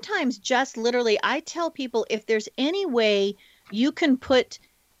sometimes just literally, I tell people, if there's any way you can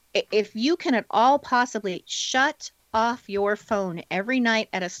if you can at all possibly shut off your phone every night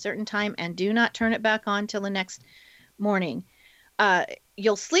at a certain time and do not turn it back on till the next morning,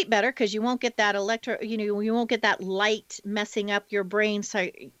 you'll sleep better, because you won't get that you won't get that light messing up your brain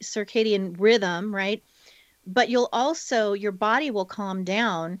circadian rhythm, right? But your body will calm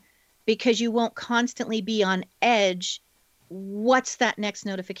down, because you won't constantly be on edge. What's that next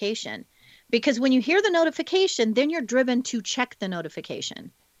notification? Because when you hear the notification, then you're driven to check the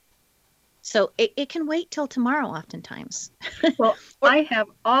notification. So it can wait till tomorrow oftentimes. Well, I have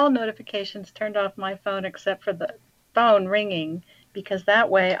all notifications turned off my phone except for the phone ringing, because that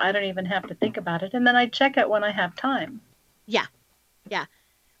way I don't even have to think about it. And then I check it when I have time. Yeah. Yeah.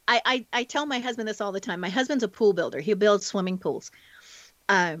 I tell my husband this all the time. My husband's a pool builder. He builds swimming pools.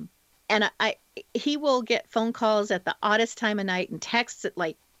 And he will get phone calls at the oddest time of night and texts at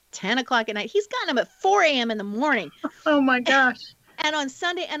like 10 o'clock at night. He's gotten them at 4 a.m. in the morning. Oh my gosh. And on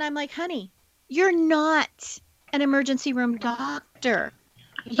Sunday, and I'm like, honey, you're not an emergency room doctor.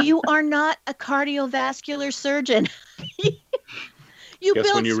 You are not a cardiovascular surgeon. You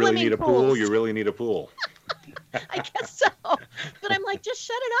Guess when build you really swimming need a pool, pools. you really need a pool. I guess so. But I'm like, just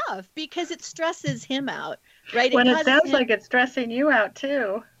shut it off because it stresses him out, right? When It it causes sounds him like it's stressing you out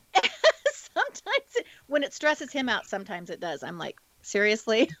too. when it stresses him out, sometimes it does. I'm like,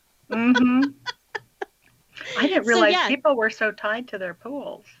 seriously? Hmm. I didn't So realize yeah, people were so tied to their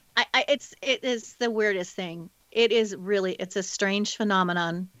pools. it is the weirdest thing. It is really, it's a strange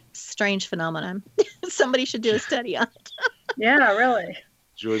phenomenon. Strange phenomenon. Somebody should do a study on it. Yeah, really.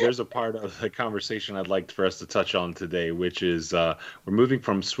 Julie, there's a part of the conversation I'd like for us to touch on today, which is we're moving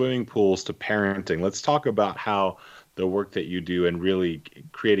from swimming pools to parenting. Let's talk about how the work that you do and really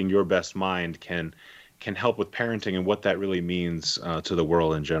creating your best mind can help with parenting and what that really means to the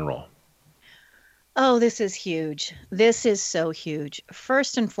world in general. Oh, this is huge. This is so huge.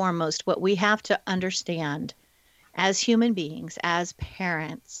 First and foremost, what we have to understand as human beings, as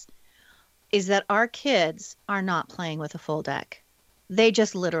parents, is that our kids are not playing with a full deck. They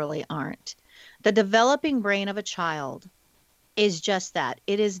just literally aren't. The developing brain of a child is just that.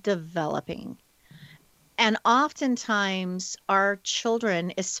 It is developing. And oftentimes, our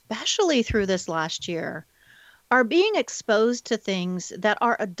children, especially through this last year, are being exposed to things that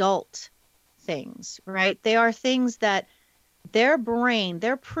are adult things, right? They are things that their brain,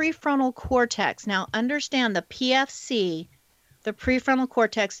 their prefrontal cortex, now understand the PFC, the prefrontal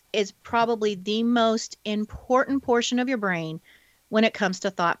cortex is probably the most important portion of your brain when it comes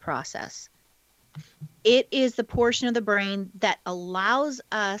to thought process. It is the portion of the brain that allows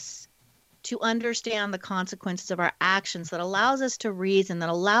us to understand the consequences of our actions, that allows us to reason, that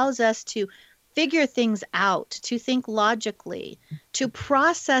allows us to figure things out, to think logically, to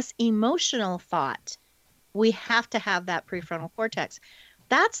process emotional thought. We have to have that prefrontal cortex.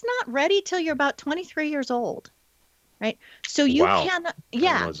 That's not ready till you're about 23 years old, right? So you Wow. can, I didn't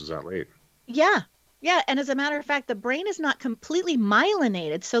yeah, realize it was that late. yeah, yeah. And as a matter of fact, the brain is not completely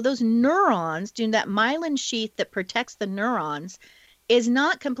myelinated. So those neurons, doing that myelin sheath that protects the neurons, is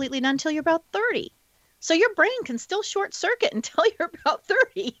not completely done until you're about 30. So your brain can still short circuit until you're about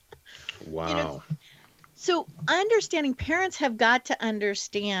 30. Wow. You know, so understanding, parents have got to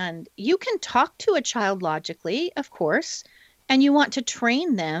understand you can talk to a child logically, of course, and you want to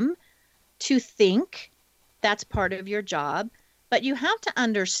train them to think. That's part of your job. But you have to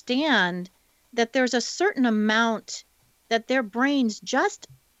understand that there's a certain amount that their brains just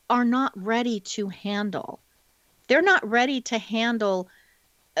are not ready to handle. They're not ready to handle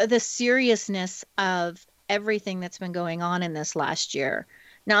the seriousness of everything that's been going on in this last year.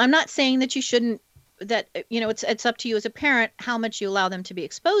 Now, I'm not saying that you shouldn't, that, it's up to you as a parent how much you allow them to be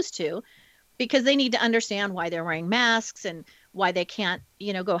exposed to, because they need to understand why they're wearing masks and why they can't,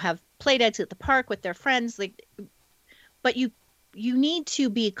 go have play dates at the park with their friends. But you need to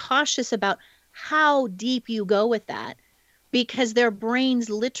be cautious about how deep you go with that, because their brains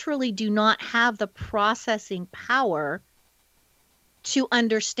literally do not have the processing power to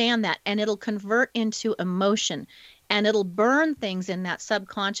understand that, and it'll convert into emotion. And it'll burn things in that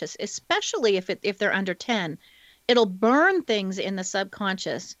subconscious, especially if they're under 10. It'll burn things in the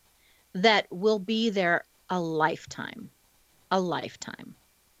subconscious that will be there a lifetime. A lifetime.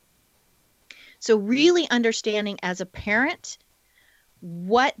 So really understanding as a parent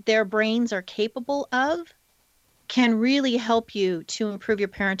what their brains are capable of can really help you to improve your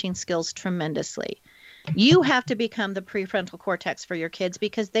parenting skills tremendously. You have to become the prefrontal cortex for your kids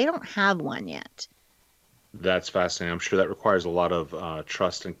because they don't have one yet. That's fascinating. I'm sure that requires a lot of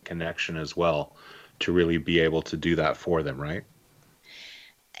trust and connection as well to really be able to do that for them, right?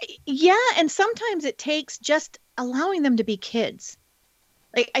 Yeah, and sometimes it takes just allowing them to be kids.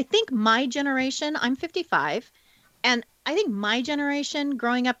 Like, I think my generation, I'm 55, and I think my generation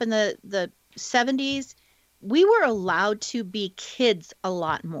growing up in the 70s, we were allowed to be kids a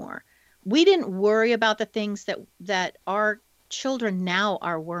lot more. We didn't worry about the things that our children now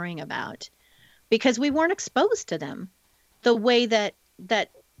are worrying about, because we weren't exposed to them the way that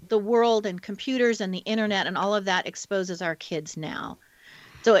the world and computers and the internet and all of that exposes our kids now.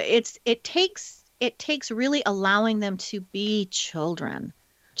 So it takes really allowing them to be children,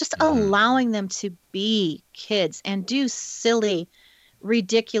 just allowing them to be kids and do silly,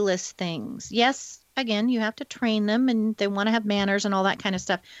 ridiculous things. Yes, again, you have to train them and they want to have manners and all that kind of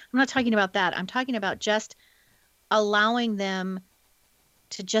stuff. I'm not talking about that. I'm talking about just allowing them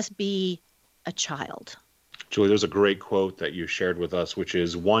to just be a child. Julie, there's a great quote that you shared with us, which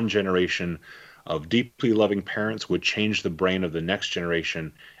is, one generation of deeply loving parents would change the brain of the next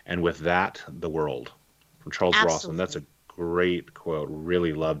generation, and with that, the world. From Charles Rossman. That's a Great quote.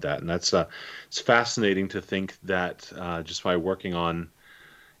 Really love that. And that's it's fascinating to think that just by working on,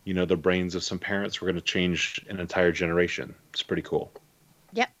 the brains of some parents, we're going to change an entire generation. It's pretty cool.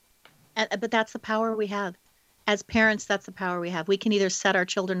 Yep. But that's the power we have. As parents, that's the power we have. We can either set our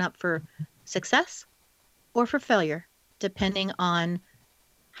children up for success or for failure, depending on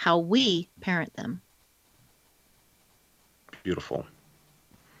how we parent them. Beautiful.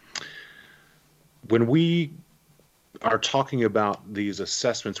 When we are talking about these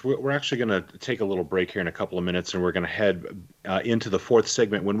assessments, we're actually going to take a little break here in a couple of minutes, and we're going to head into the fourth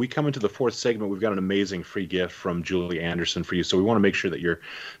segment. When we come into the fourth segment, we've got an amazing free gift from Julie Anderson for you. So we want to make sure that you're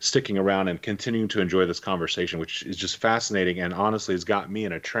sticking around and continuing to enjoy this conversation, which is just fascinating and honestly has got me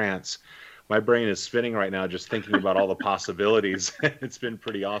in a trance. My brain is spinning right now just thinking about all the possibilities. It's been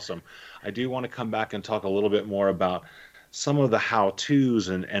pretty awesome. I do want to come back and talk a little bit more about some of the how-tos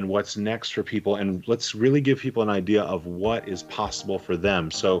and what's next for people, and let's really give people an idea of what is possible for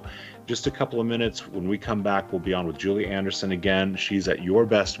them. So just a couple of minutes. When we come back, we'll be on with Julie Anderson again. She's at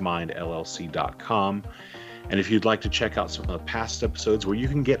yourbestmindllc.com. And if you'd like to check out some of the past episodes where you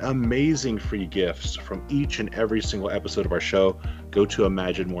can get amazing free gifts from each and every single episode of our show, go to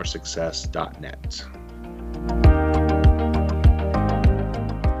imaginemoresuccess.net.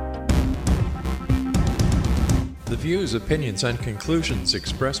 The views, opinions, and conclusions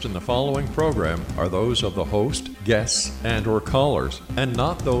expressed in the following program are those of the host, guests, and/or callers, and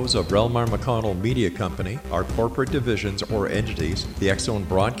not those of Relmar McConnell Media Company, our corporate divisions or entities, the X-Zone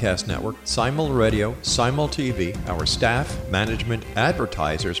Broadcast Network, Simul Radio, Simul TV, our staff, management,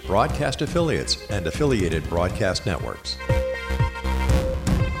 advertisers, broadcast affiliates, and affiliated broadcast networks.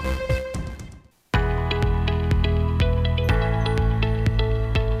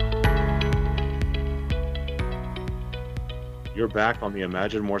 You're back on the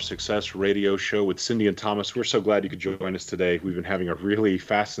Imagine More Success radio show with Cindy and Thomas. We're so glad you could join us today. We've been having a really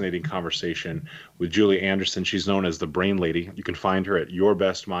fascinating conversation with Julie Anderson. She's known as the Brain Lady. You can find her at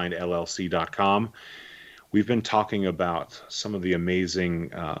yourbestmindllc.com. We've been talking about some of the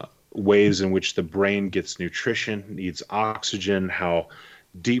amazing ways in which the brain gets nutrition, needs oxygen, how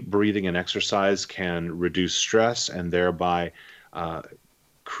deep breathing and exercise can reduce stress and thereby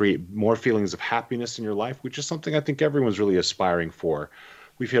create more feelings of happiness in your life, which is something I think everyone's really aspiring for.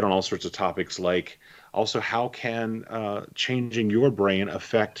 We've hit on all sorts of topics like also how can changing your brain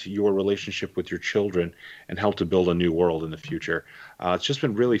affect your relationship with your children and help to build a new world in the future. It's just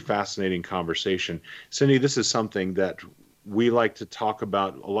been really fascinating conversation. Cindy, this is something that we like to talk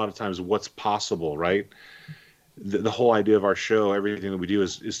about a lot of times, what's possible, right? The whole idea of our show, everything that we do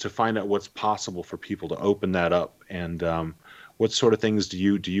is to find out what's possible for people, to open that up. And what sort of things do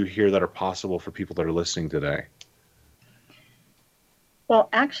you hear that are possible for people that are listening today? Well,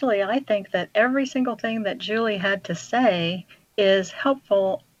 actually, I think that every single thing that Julie had to say is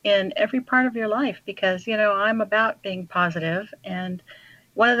helpful in every part of your life because, I'm about being positive. And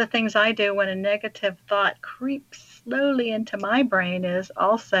one of the things I do when a negative thought creeps slowly into my brain is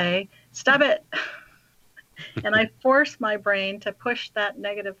I'll say, stop it. And I force my brain to push that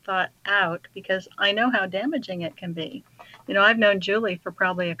negative thought out because I know how damaging it can be. I've known Julie for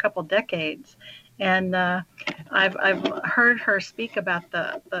probably a couple decades, and I've heard her speak about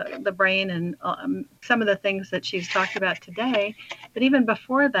the brain and some of the things that she's talked about today. But even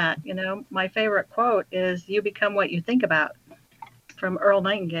before that, my favorite quote is "You become what you think about," from Earl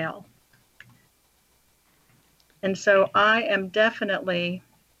Nightingale. And so I am definitely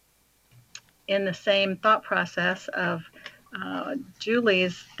in the same thought process of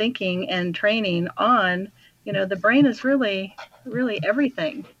Julie's thinking and training on, the brain is really, really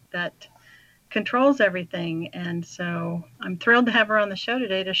everything that controls everything. And so I'm thrilled to have her on the show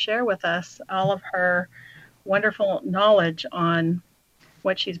today to share with us all of her wonderful knowledge on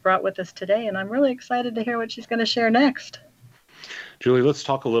what she's brought with us today. And I'm really excited to hear what she's going to share next. Julie, let's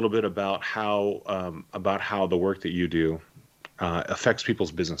talk a little bit about how the work that you do affects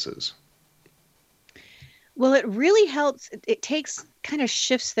people's businesses. Well, it really helps. It kind of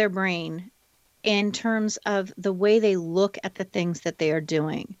shifts their brain in terms of the way they look at the things that they are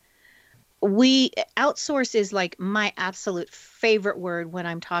doing. Outsource is like my absolute favorite word when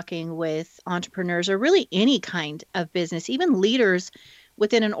I'm talking with entrepreneurs or really any kind of business, even leaders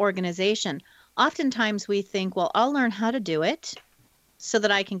within an organization. Oftentimes we think, well, I'll learn how to do it so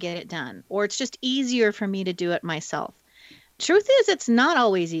that I can get it done, or it's just easier for me to do it myself. Truth is, it's not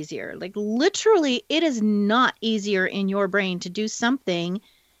always easier. Like literally, it is not easier in your brain to do something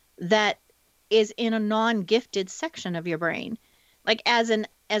that is in a non-gifted section of your brain. Like as an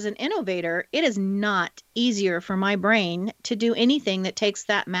innovator, it is not easier for my brain to do anything that takes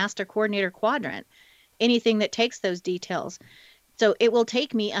that master coordinator quadrant. anything that takes those details. So it will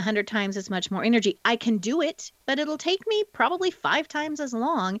take me 100 times as much more energy. I can do it, but it'll take me probably 5 times as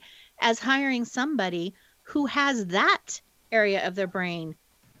long as hiring somebody who has that area of their brain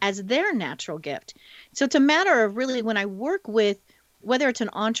as their natural gift. So it's a matter of really, when I work with, whether it's an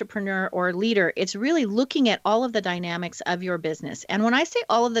entrepreneur or a leader, it's really looking at all of the dynamics of your business. And when I say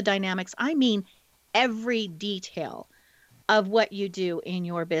all of the dynamics, I mean every detail of what you do in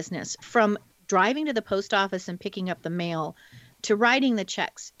your business, from driving to the post office and picking up the mail, to writing the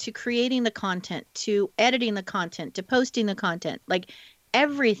checks, to creating the content, to editing the content, to posting the content, like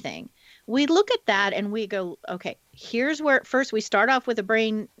everything. We look at that and we go, okay, here's where first we start off with a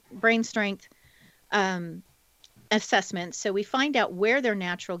brain strength assessment. So we find out where their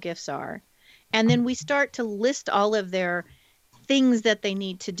natural gifts are. And then we start to list all of their things that they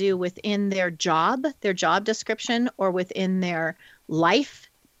need to do within their job description, or within their life.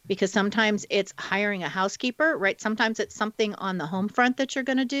 Because sometimes it's hiring a housekeeper, right? Sometimes it's something on the home front that you're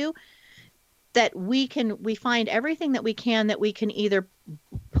going to do, that we find everything that we can either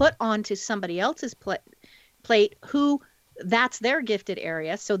put onto somebody else's plate who that's their gifted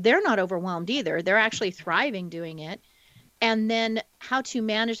area. So they're not overwhelmed either. They're actually thriving doing it. And then how to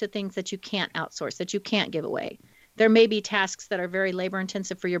manage the things that you can't outsource, that you can't give away. There may be tasks that are very labor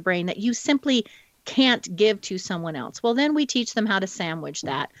intensive for your brain that you simply can't give to someone else. Well, then we teach them how to sandwich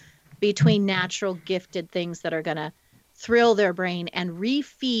that between natural gifted things that are going to thrill their brain and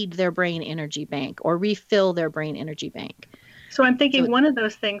refeed their brain energy bank, or refill their brain energy bank. So I'm thinking one of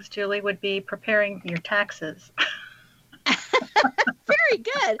those things, Julie, would be preparing your taxes. Very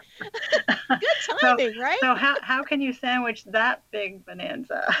good. Good timing, right? So how can you sandwich that big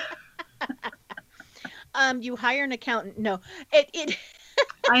bonanza? You hire an accountant. No, it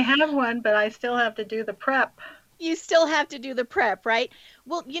I have one, but I still have to do the prep. You still have to do the prep, right?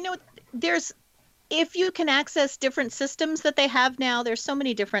 Well, if you can access different systems that they have now, there's so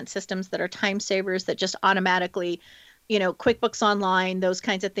many different systems that are time savers that just automatically, QuickBooks Online, those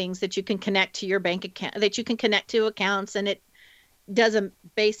kinds of things that you can connect to your bank account, that you can connect to accounts, and it does a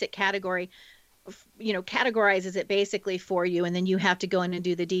basic category, categorizes it basically for you, and then you have to go in and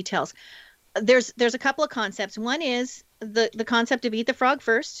do the details. There's a couple of concepts. One is the concept of eat the frog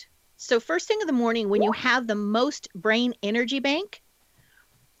first. So first thing in the morning, when you have the most brain energy bank,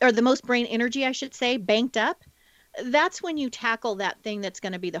 or the most brain energy, I should say, banked up, that's when you tackle that thing that's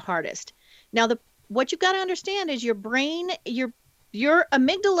going to be the hardest. Now, what you've got to understand is your brain, your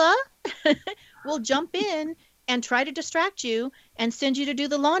amygdala will jump in and try to distract you and send you to do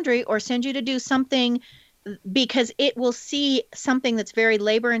the laundry, or send you to do something, because it will see something that's very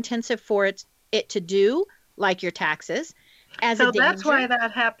labor intensive for it to do, like your taxes, as a danger. So that's why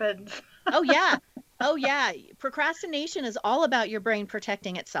that happens. Oh yeah. Procrastination is all about your brain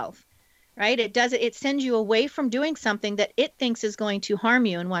protecting itself, right? It sends you away from doing something that it thinks is going to harm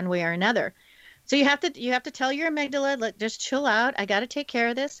you in one way or another. So you have to tell your amygdala, just chill out. I got to take care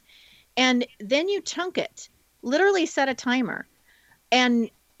of this. And then you chunk it, literally set a timer, and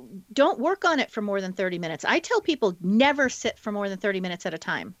don't work on it for more than 30 minutes. I tell people never sit for more than 30 minutes at a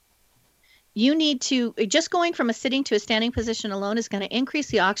time. You need to, just going from a sitting to a standing position alone is going to increase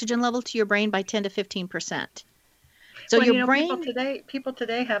the oxygen level to your brain by 10 to 15%. So your brain. People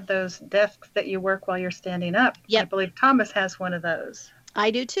today have those desks that you work while you're standing up. Yep. I believe Thomas has one of those. I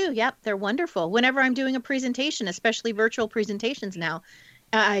do too. Yep. They're wonderful. Whenever I'm doing a presentation, especially virtual presentations now,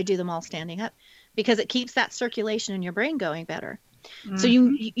 I do them all standing up, because it keeps that circulation in your brain going better. Mm-hmm. So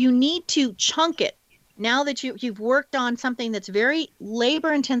you need to chunk it. Now that you've worked on something that's very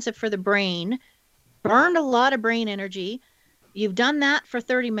labor intensive for the brain, burned a lot of brain energy, you've done that for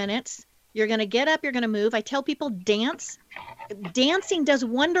 30 minutes, you're going to get up, you're going to move. I tell people dance. Dancing does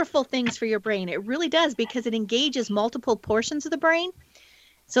wonderful things for your brain. It really does, because it engages multiple portions of the brain.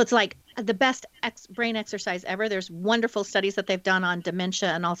 So it's like the best brain exercise ever. There's wonderful studies that they've done on dementia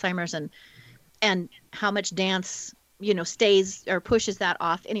and Alzheimer's, and how much dance stays or pushes that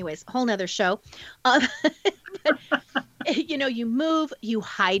off. Anyways, whole nother show. But, you move, you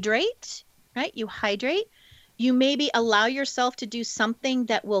hydrate, right? You hydrate. You maybe allow yourself to do something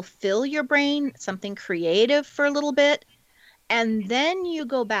that will fill your brain, something creative for a little bit. And then you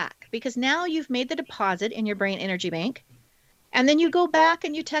go back, because now you've made the deposit in your brain energy bank. And then you go back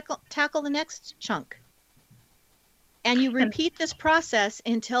and you tackle the next chunk. And you repeat this process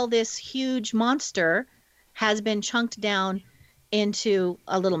until this huge monster has been chunked down into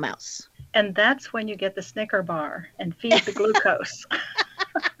a little mouse. And that's when you get the Snicker bar and feed the glucose.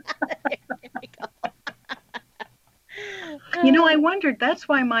 I wondered, that's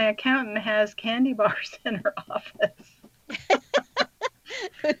why my accountant has candy bars in her office.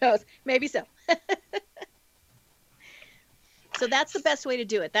 Who knows? Maybe so. So that's the best way to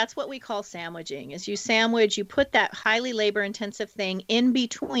do it. That's what we call sandwiching, is you put that highly labor intensive thing in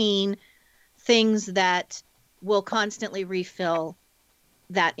between things that will constantly refill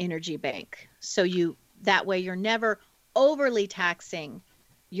that energy bank. So that way you're never overly taxing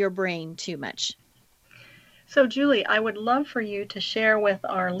your brain too much. So, Julie, I would love for you to share with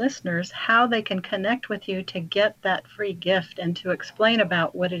our listeners how they can connect with you to get that free gift and to explain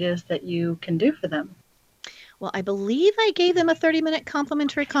about what it is that you can do for them. Well, I believe I gave them a 30-minute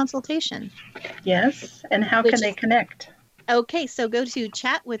complimentary consultation. Yes. And how can they connect? Okay, so go to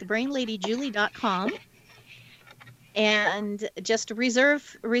chatwithbrainladyjulie.com and just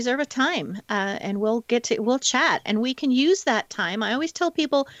reserve a time, and we'll chat, and we can use that time. I always tell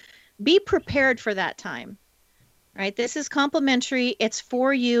people, be prepared for that time. Right? This is complimentary. It's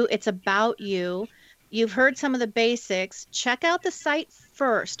for you. It's about you. You've heard some of the basics. Check out the site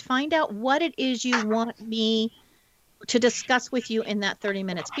first. Find out what it is you want me to discuss with you in that 30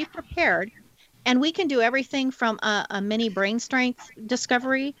 minutes. Be prepared. And we can do everything from a mini brain strength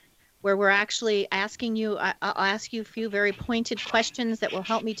discovery, where we're actually asking you, I'll ask you a few very pointed questions that will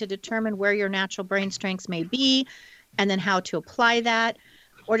help me to determine where your natural brain strengths may be, and then how to apply that,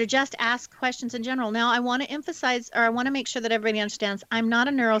 or to just ask questions in general. Now, I want to emphasize, or I want to make sure that everybody understands, I'm not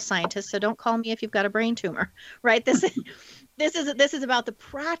a neuroscientist, so don't call me if you've got a brain tumor, right? This is about the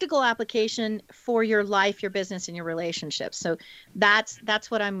practical application for your life, your business, and your relationships. So that's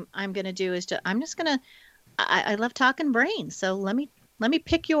what I'm going to do, I love talking brains. So let me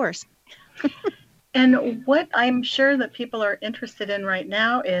pick yours. And what I'm sure that people are interested in right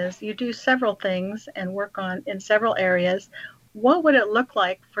now is you do several things and work on in several areas. What would it look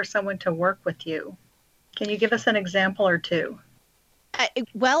like for someone to work with you? Can you give us an example or two?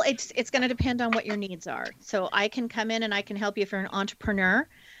 Well, it's going to depend on what your needs are. So I can come in and I can help you if you're an entrepreneur.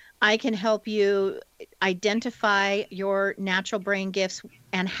 I can help you identify your natural brain gifts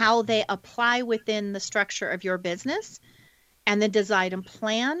and how they apply within the structure of your business, and then design a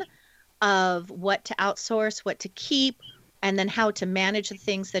plan of what to outsource, what to keep, and then how to manage the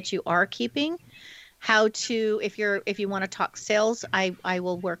things that you are keeping. How to, if you want to talk sales, I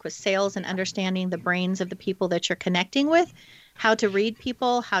will work with sales and understanding the brains of the people that you're connecting with, how to read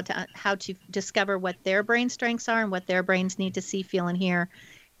people, how to discover what their brain strengths are and what their brains need to see, feel, and hear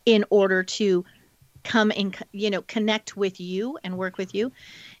in order to come and, connect with you and work with you.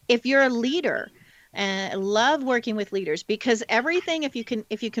 If you're a leader, love working with leaders, because everything, if you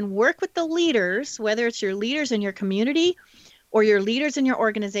can work with the leaders, whether it's your leaders in your community or your leaders in your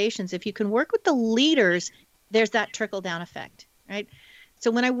organizations, if you can work with the leaders, there's that trickle down effect, right?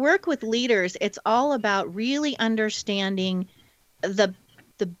 So when I work with leaders, it's all about really understanding the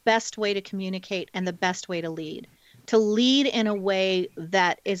best way to communicate and the best way to lead in a way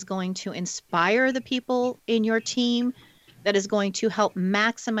that is going to inspire the people in your team, that is going to help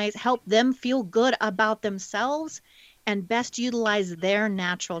them feel good about themselves and best utilize their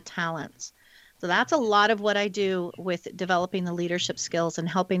natural talents. So that's a lot of what I do with developing the leadership skills and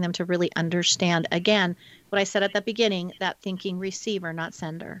helping them to really understand, again, what I said at the beginning, that thinking receiver, not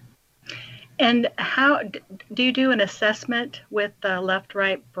sender. And how do you do an assessment with the left,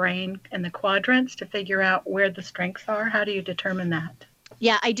 right brain and the quadrants to figure out where the strengths are? How do you determine that?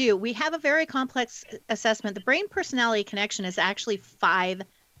 Yeah, I do. We have a very complex assessment. The brain personality connection is actually 5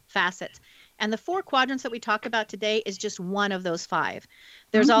 facets. And the 4 quadrants that we talk about today is just one of those 5.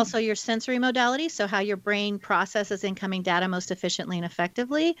 There's also your sensory modality, so how your brain processes incoming data most efficiently and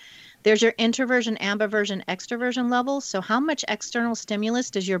effectively. There's your introversion, ambiversion, extroversion levels. So how much external stimulus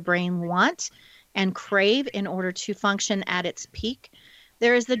does your brain want and crave in order to function at its peak?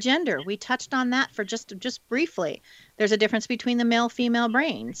 There is the gender. We touched on that for just briefly. There's a difference between the male-female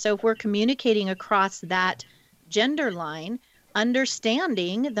brain. So if we're communicating across that gender line,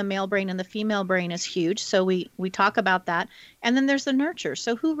 understanding the male brain and the female brain is huge. So we talk about that. And then there's the nurture.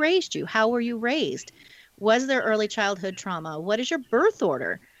 So who raised you? How were you raised? Was there early childhood trauma? What is your birth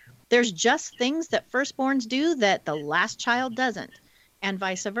order? There's just things that firstborns do that the last child doesn't, and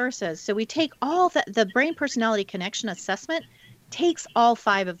vice versa. So we take all the brain personality connection assessment takes all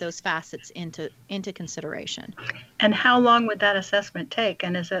 5 of those facets into consideration. And how long would that assessment take?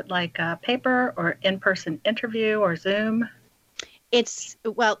 And is it like a paper or in-person interview or Zoom? It's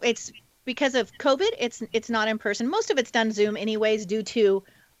because of COVID, it's not in person. Most of it's done Zoom anyways, due to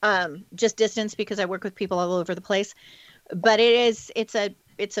just distance, because I work with people all over the place. But it's a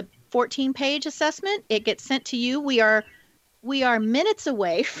 14-page assessment. It gets sent to you. We are minutes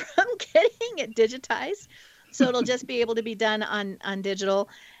away from getting it digitized. So it'll just be able to be done on digital.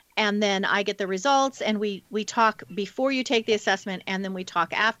 And then I get the results, and we talk before you take the assessment, and then we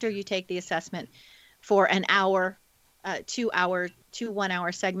talk after you take the assessment for an hour 2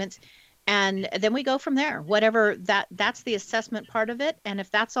 1-hour segments. And then we go from there. Whatever that's the assessment part of it. And if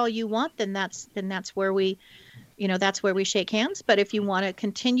that's all you want, then that's where we, that's where we shake hands. But if you want to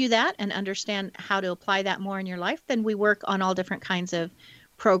continue that and understand how to apply that more in your life, then we work on all different kinds of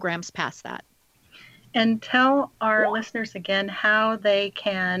programs past that. And tell our listeners again how they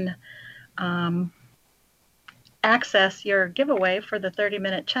can access your giveaway for the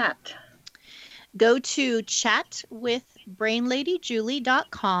 30-minute chat. Go to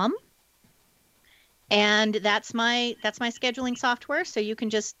chatwithbrainladyjulie.com. And that's my scheduling software. So you can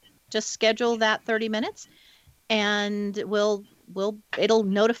just schedule that 30 minutes, and it'll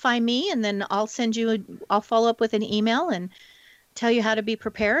notify me, and then I'll follow up with an email and tell you how to be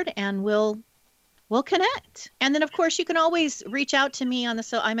prepared, and we'll connect. And then of course you can always reach out to me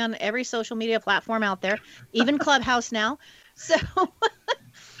I'm on every social media platform out there, even Clubhouse now. So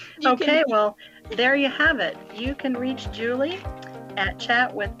well, there you have it. You can reach Julie at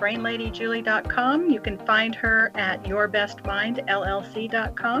chatwithbrainladyjulie.com. You can find her at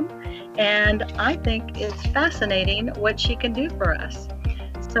yourbestmindllc.com. And I think it's fascinating what she can do for us.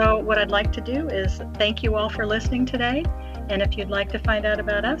 So what I'd like to do is thank you all for listening today. And if you'd like to find out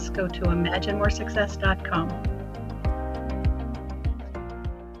about us, go to imaginemoresuccess.com.